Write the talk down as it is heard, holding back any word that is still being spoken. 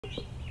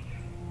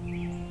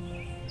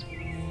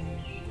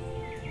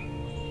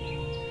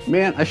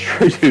Man, I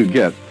sure do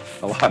get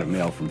a lot of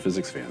mail from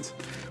physics fans.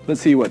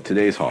 Let's see what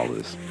today's haul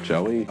is,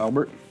 shall we,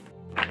 Albert?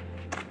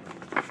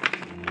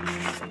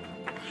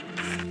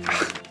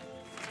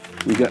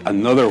 We got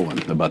another one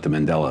about the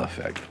Mandela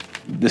Effect.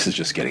 This is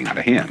just getting out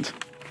of hand.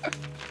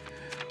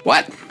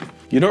 What?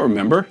 You don't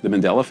remember the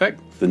Mandela Effect?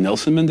 The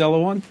Nelson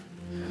Mandela one?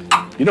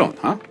 You don't,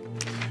 huh?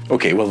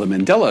 Okay, well, the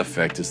Mandela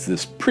Effect is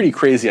this pretty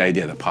crazy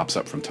idea that pops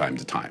up from time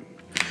to time.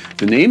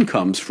 The name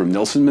comes from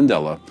Nelson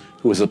Mandela,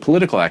 who was a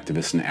political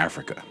activist in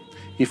Africa.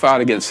 He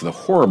fought against the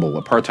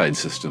horrible apartheid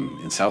system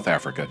in South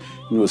Africa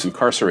and was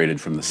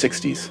incarcerated from the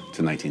 60s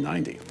to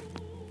 1990.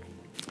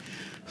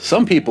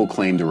 Some people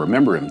claim to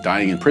remember him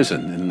dying in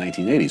prison in the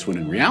 1980s, when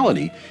in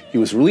reality, he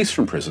was released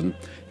from prison,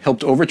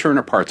 helped overturn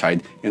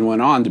apartheid, and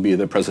went on to be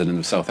the president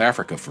of South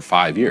Africa for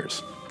 5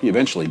 years. He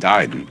eventually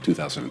died in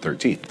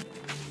 2013.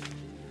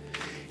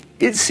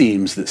 It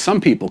seems that some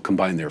people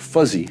combine their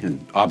fuzzy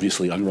and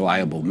obviously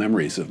unreliable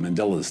memories of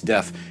Mandela's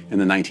death in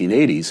the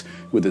 1980s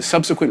with his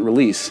subsequent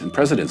release and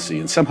presidency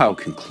and somehow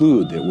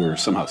conclude that we're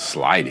somehow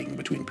sliding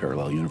between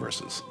parallel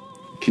universes.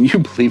 Can you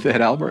believe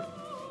that, Albert?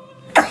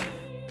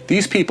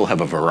 These people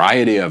have a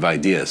variety of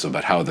ideas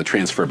about how the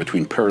transfer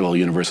between parallel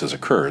universes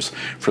occurs,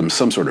 from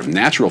some sort of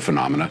natural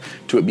phenomena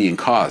to it being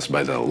caused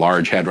by the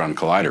Large Hadron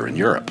Collider in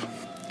Europe.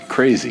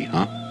 Crazy,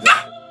 huh?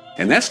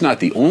 And that's not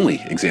the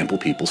only example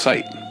people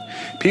cite.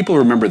 People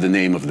remember the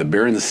name of the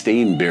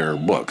Berenstain Bear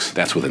books,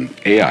 that's with an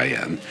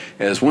AIN,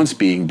 as once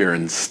being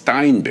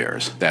Berenstain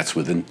Bears, that's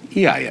with an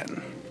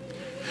EIN.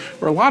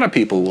 Or a lot of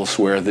people will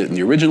swear that in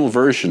the original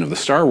version of the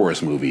Star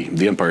Wars movie,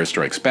 The Empire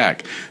Strikes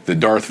Back, that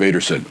Darth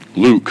Vader said,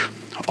 "Luke,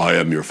 I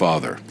am your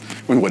father,"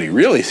 when what he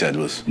really said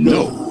was,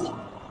 "No,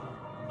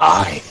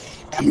 I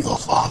am your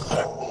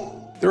father."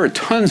 There are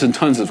tons and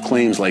tons of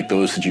claims like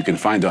those that you can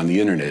find on the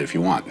internet if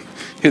you want.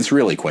 It's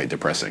really quite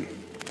depressing.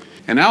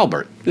 And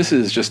Albert, this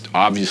is just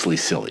obviously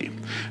silly.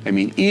 I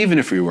mean, even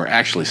if we were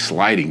actually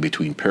sliding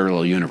between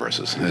parallel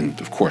universes, and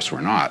of course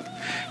we're not,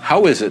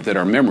 how is it that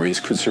our memories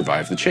could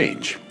survive the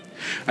change?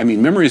 I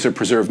mean, memories are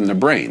preserved in the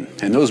brain,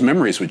 and those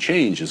memories would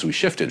change as we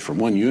shifted from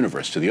one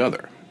universe to the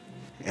other.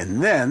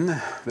 And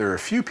then there are a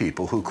few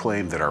people who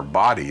claim that our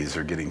bodies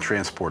are getting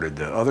transported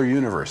to other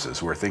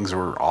universes where things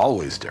were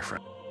always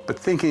different. But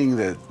thinking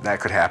that that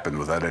could happen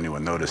without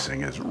anyone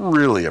noticing is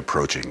really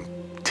approaching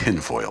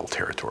tinfoil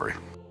territory.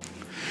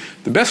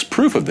 The best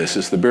proof of this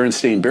is the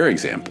Berenstain Bear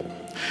example.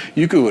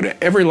 You could go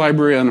to every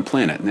library on the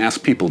planet and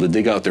ask people to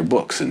dig out their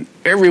books, and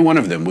every one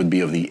of them would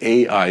be of the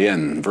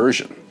AIN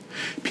version.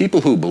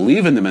 People who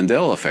believe in the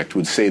Mandela Effect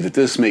would say that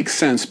this makes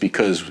sense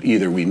because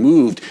either we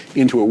moved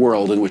into a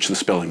world in which the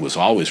spelling was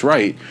always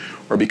right,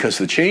 or because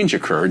the change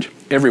occurred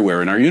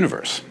everywhere in our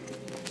universe.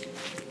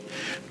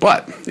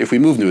 But if we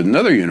moved into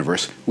another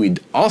universe,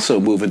 we'd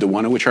also move into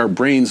one in which our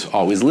brains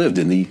always lived,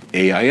 in the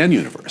AIN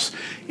universe.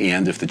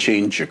 And if the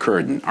change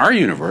occurred in our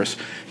universe,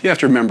 you have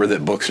to remember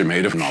that books are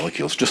made of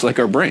molecules just like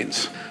our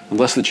brains.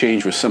 Unless the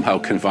change was somehow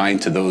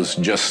confined to those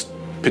just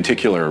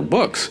particular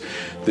books,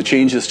 the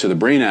changes to the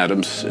brain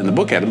atoms and the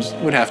book atoms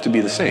would have to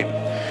be the same.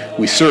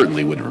 We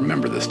certainly wouldn't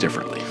remember this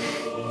differently.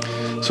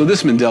 So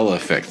this Mandela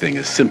Effect thing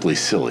is simply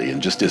silly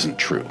and just isn't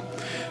true.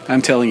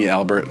 I'm telling you,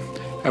 Albert,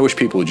 I wish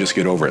people would just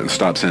get over it and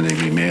stop sending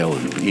me mail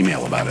and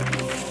email about it.